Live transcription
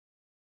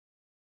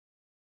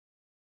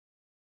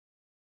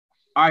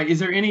All right. Is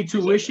there any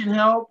tuition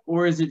help,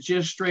 or is it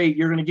just straight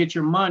you're going to get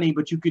your money,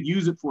 but you could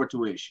use it for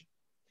tuition?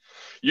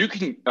 You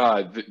can,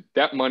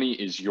 that money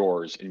is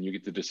yours and you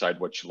get to decide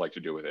what you like to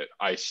do with it.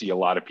 I see a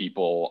lot of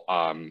people,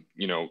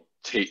 you know,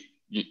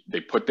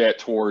 they put that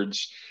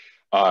towards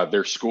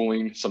their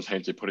schooling.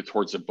 Sometimes they put it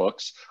towards the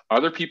books.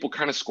 Other people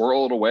kind of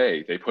squirrel it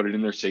away. They put it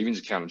in their savings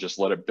account and just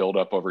let it build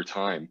up over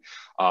time.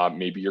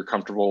 Maybe you're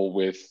comfortable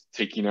with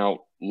taking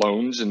out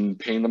loans and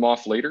paying them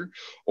off later,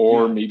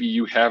 or maybe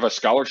you have a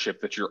scholarship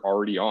that you're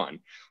already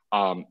on.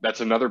 That's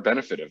another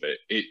benefit of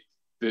it.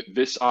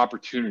 This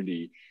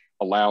opportunity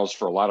allows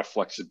for a lot of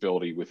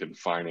flexibility within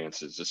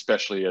finances,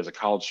 especially as a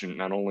college student.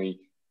 Not only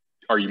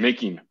are you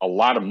making a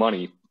lot of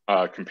money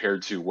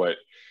compared to what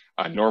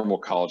a normal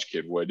college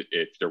kid would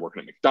if they're working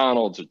at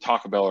McDonald's or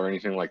Taco Bell or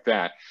anything like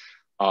that,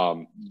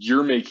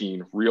 you're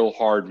making real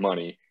hard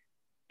money,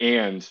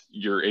 and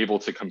you're able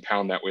to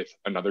compound that with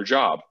another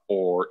job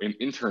or an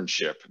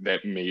internship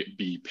that may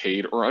be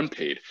paid or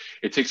unpaid.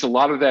 It takes a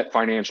lot of that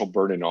financial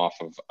burden off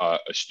of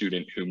a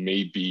student who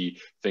may be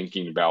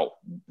thinking about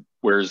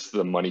where's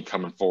the money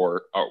coming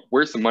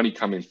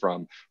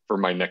from for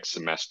my next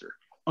semester.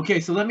 Okay,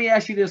 so let me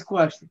ask you this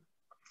question.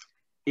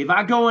 If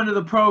I go into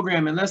the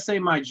program and let's say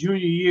my junior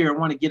year, I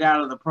want to get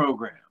out of the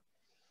program,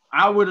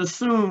 I would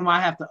assume I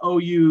have to owe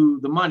you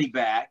the money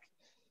back.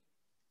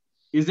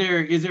 Is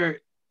there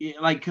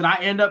like, could I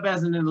end up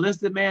as an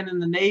enlisted man in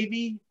the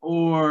Navy,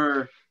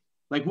 or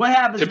like what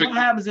happens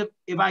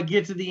if I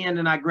get to the end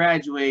and I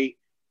graduate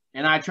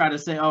and I try to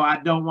say, oh, I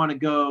don't want to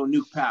go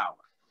nuke power?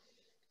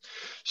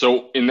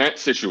 So in that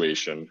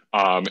situation,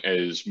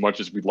 as much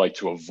as we'd like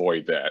to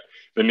avoid that,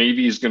 the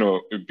Navy is going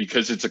to,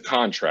 because it's a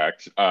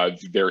contract,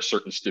 there are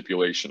certain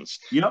stipulations.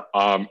 Yep.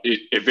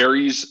 It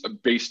varies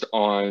based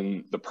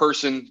on the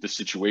person, the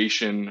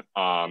situation.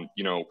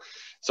 You know,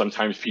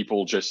 sometimes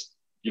people just,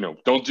 you know,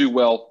 don't do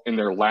well in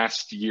their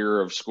last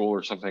year of school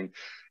or something.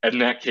 And in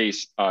that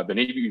case, the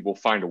Navy will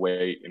find a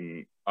way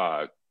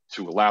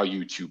to allow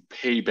you to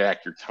pay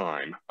back your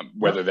time,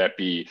 whether that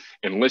be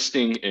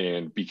enlisting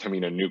and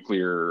becoming a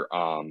nuclear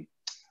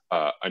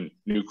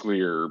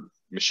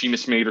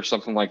machinist mate or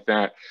something like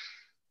that.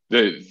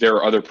 There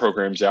are other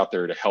programs out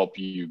there to help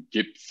you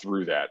get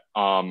through that.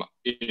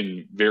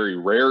 In very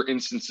rare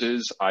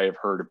instances, I have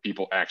heard of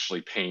people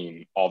actually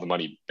paying all the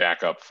money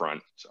back up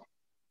front. So.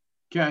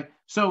 Okay,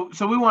 so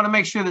we want to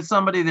make sure that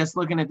somebody that's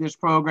looking at this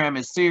program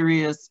is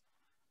serious,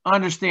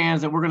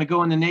 understands that we're going to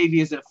go in the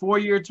Navy. Is it a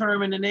 4-year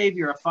term in the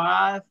Navy or a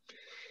 5?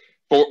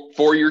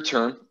 4-year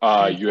term.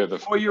 You have the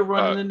 4-year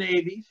run in the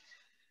Navy.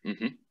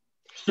 Mm-hmm.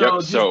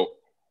 So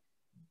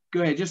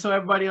go ahead. Just so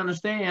everybody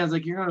understands,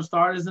 like, you're going to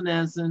start as an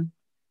ensign.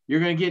 You're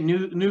going to get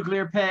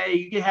nuclear pay.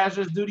 You get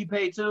hazardous duty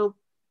pay too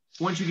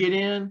once you get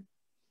in.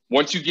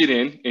 Once you get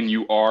in and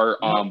you are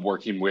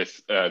working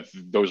with,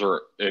 those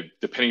are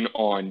depending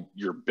on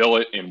your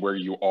billet and where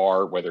you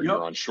are, whether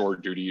you're on shore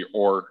duty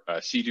or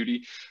sea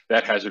duty,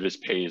 that hazardous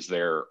pay is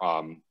there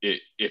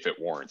if it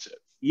warrants it.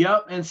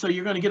 Yep. And so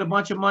you're going to get a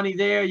bunch of money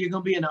there. You're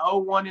going to be in the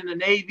 01 in the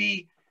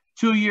Navy.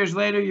 2 years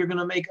later, you're going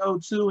to make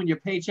 02 and your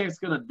paycheck's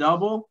going to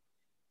double.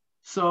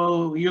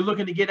 So you're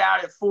looking to get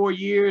out at 4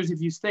 years.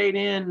 If you stayed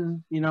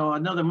in, you know,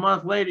 another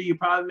month later, you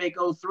probably make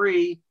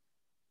 03.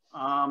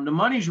 The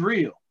money's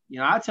real. You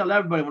know, I tell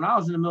everybody when I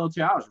was in the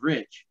military, I was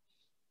rich.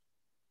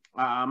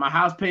 My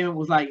house payment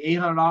was like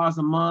 $800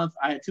 a month.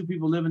 I had 2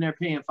 people living there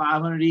paying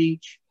 $500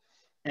 each.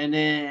 And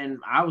then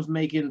I was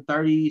making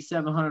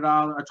 $3,700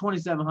 or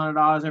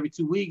 $2,700 every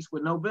 2 weeks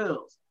with no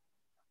bills.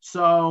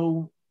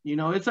 So, you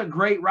know, it's a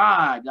great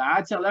ride.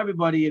 I tell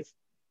everybody, if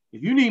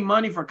you need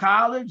money for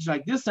college,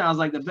 like, this sounds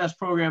like the best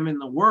program in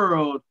the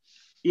world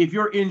if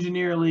you're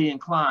engineeringly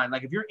inclined.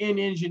 Like, if you're in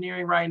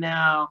engineering right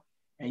now,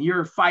 and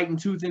you're fighting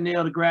tooth and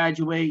nail to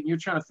graduate, and you're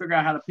trying to figure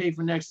out how to pay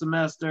for next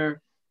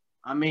semester,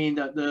 I mean,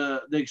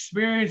 the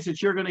experience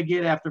that you're going to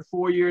get after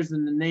 4 years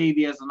in the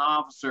Navy as an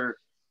officer,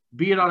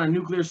 be it on a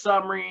nuclear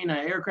submarine,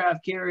 an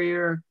aircraft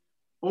carrier,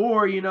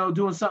 or, you know,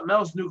 doing something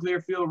else nuclear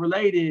field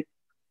related,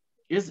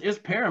 it's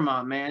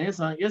paramount, man.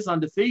 It's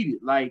undefeated.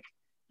 Like,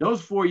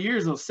 those 4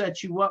 years will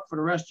set you up for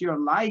the rest of your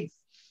life,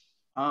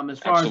 as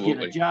far as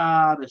getting a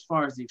job, as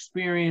far as the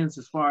experience,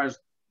 as far as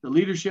the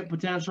leadership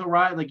potential,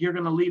 right? Like, you're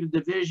going to lead a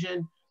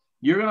division.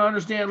 You're going to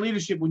understand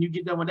leadership when you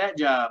get done with that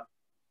job.